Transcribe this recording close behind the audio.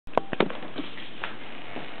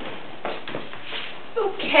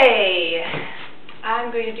Okay, I'm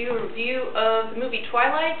going to do a review of the movie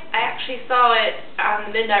Twilight. I actually saw it on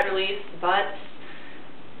the midnight release, but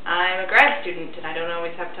I'm a grad student and I don't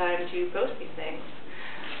always have time to post these things.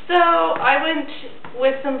 So I went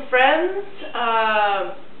with some friends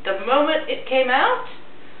the moment it came out.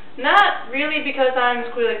 Not really because I'm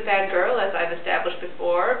a squealing fangirl, as I've established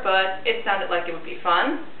before, but it sounded like it would be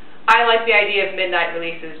fun. I like the idea of midnight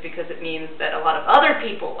releases because it means that a lot of other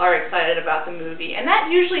people are excited about the movie, and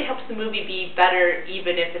that usually helps the movie be better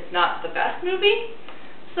even if it's not the best movie.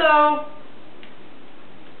 So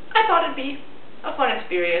I thought it'd be a fun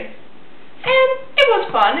experience, and it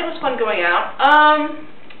was fun. It was fun going out.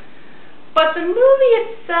 But the movie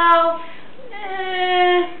itself,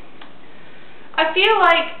 I feel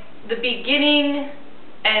like the beginning,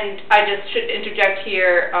 and I just should interject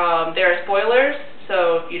here, there are spoilers.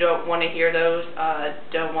 So if you don't want to hear those,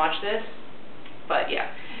 don't watch this. But yeah.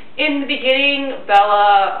 In the beginning,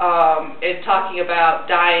 Bella is talking about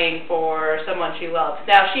dying for someone she loves.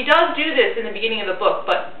 Now, she does do this in the beginning of the book,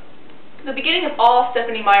 but the beginning of all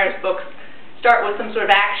Stephenie Meyer's books start with some sort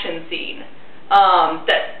of action scene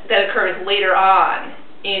that occurs later on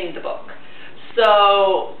in the book.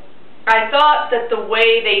 So I thought that the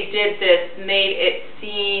way they did this made it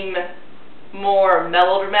seem more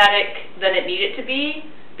melodramatic than it needed to be,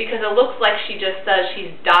 because it looks like she just says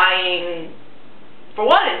she's dying. For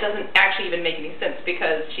one, it doesn't actually even make any sense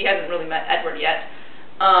because she hasn't really met Edward yet.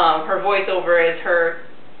 Her voiceover is her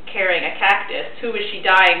carrying a cactus. Who is she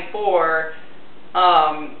dying for?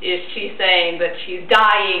 Is she saying that she's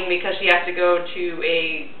dying because she has to go to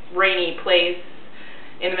a rainy place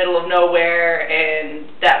in the middle of nowhere and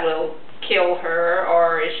that will kill her,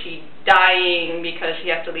 or is she dying because she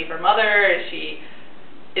has to leave her mother?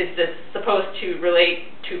 Is this supposed to relate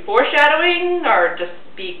to foreshadowing or just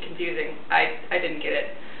be confusing? I didn't get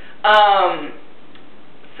it.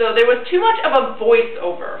 So there was too much of a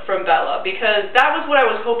voiceover from Bella, because that was what I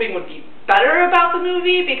was hoping would be better about the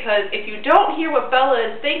movie, because if you don't hear what Bella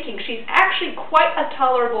is thinking, she's actually quite a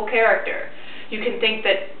tolerable character. You can think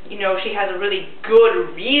that, you know, she has a really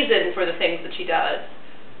good reason for the things that she does,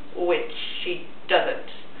 which she doesn't.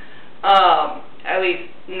 At least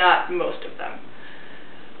not most of them.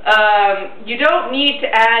 You don't need to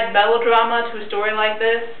add melodrama to a story like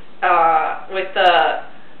this, with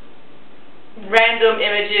random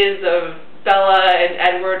images of Bella and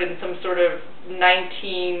Edward in some sort of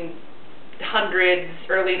 1900s,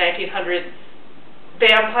 early 1900s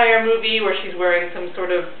vampire movie where she's wearing some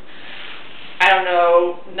sort of, I don't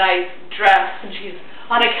know, nice dress and she's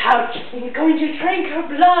on a couch and he's going to drink her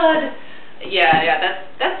blood. Yeah,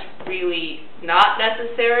 that's really not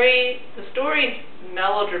necessary. The story's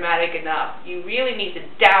melodramatic enough. You really need to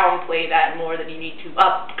downplay that more than you need to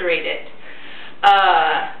upgrade it.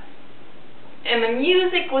 And the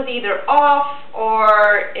music was either off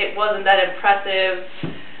or it wasn't that impressive.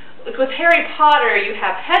 With Harry Potter, you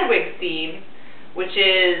have Hedwig's theme, which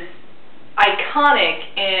is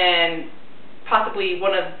iconic and possibly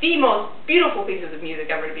one of the most beautiful pieces of music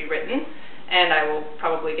ever to be written. And I will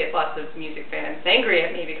probably get lots of music fans angry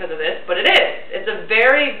at me because of this, but it is. It's a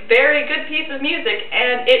very, very good piece of music,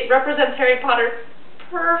 and it represents Harry Potter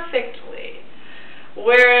perfectly.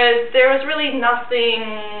 Whereas there was really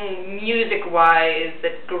nothing music-wise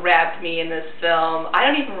that grabbed me in this film. I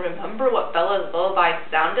don't even remember what Bella's lullaby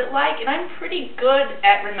sounded like, and I'm pretty good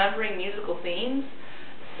at remembering musical themes,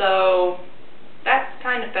 so that's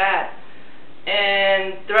kind of bad.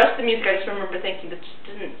 And the rest of the music, I just remember thinking that just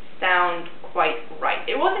didn't sound quite right.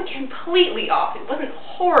 It wasn't completely off. It wasn't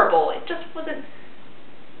horrible. It just wasn't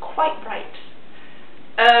quite right.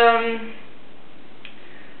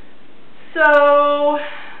 So,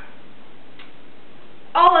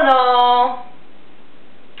 all in all,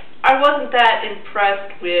 I wasn't that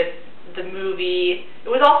impressed with the movie. It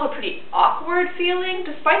was also pretty awkward feeling,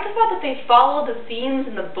 despite the fact that they followed the scenes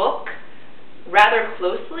in the book rather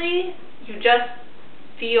closely. You just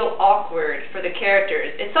feel awkward for the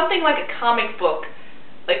characters. It's something like a comic book.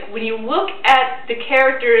 Like, when you look at the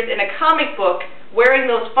characters in a comic book wearing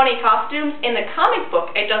those funny costumes, in the comic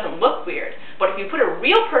book it doesn't look weird. But if you put a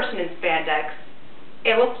real person in spandex,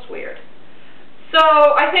 it looks weird. So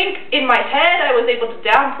I think in my head I was able to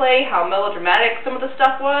downplay how melodramatic some of the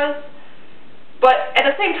stuff was. But at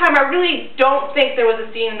the same time, I really don't think there was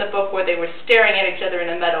a scene in the book where they were staring at each other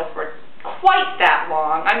in a meadow for quite that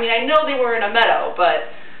long. I mean, I know they were in a meadow,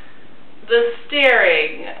 but the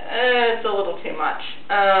staring, it's a little too much.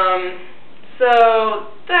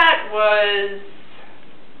 So that was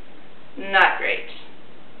not great.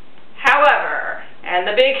 However, And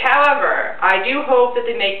the big however, I do hope that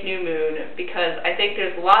they make New Moon, because I think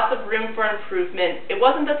there's lots of room for improvement. It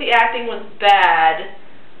wasn't that the acting was bad.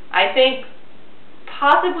 I think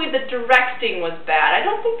possibly the directing was bad. I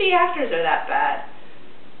don't think the actors are that bad.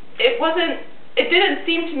 It didn't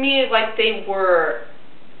seem to me like they were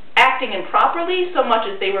acting improperly so much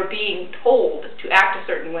as they were being told to act a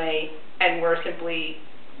certain way and were simply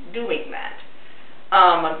doing that.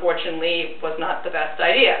 Unfortunately, it was not the best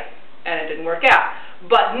idea, and it didn't work out.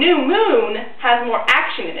 But New Moon has more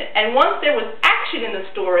action in it, and once there was action in the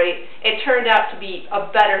story, it turned out to be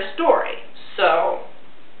a better story. So,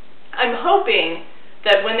 I'm hoping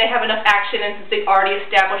that when they have enough action, and since they've already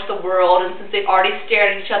established the world, and since they've already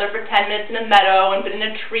stared at each other for 10 minutes in a meadow, and been in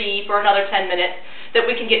a tree for another 10 minutes, that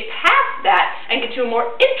we can get past that and get to a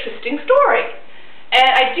more interesting story. And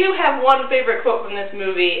I do have one favorite quote from this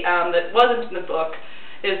movie that wasn't in the book,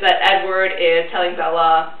 is that Edward is telling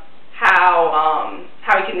Bella how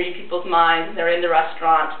he can read people's minds, and they're in the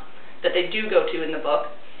restaurant that they do go to in the book,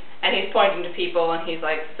 and he's pointing to people, and he's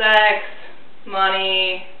like, sex,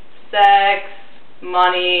 money,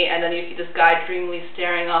 and then you see this guy dreamily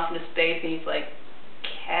staring off into space, and he's like,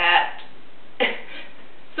 cat.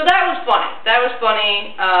 So that was funny. That was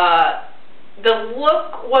funny. The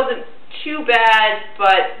look wasn't too bad,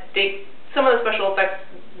 but some of the special effects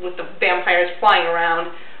with the vampires flying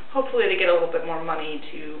around, hopefully they get a little bit more money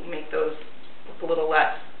to make those look a little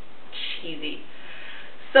less cheesy.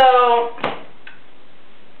 So,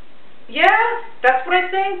 yeah, that's what I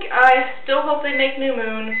think. I still hope they make New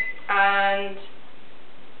Moon, and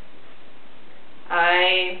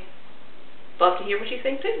I'd love to hear what you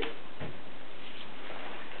think too.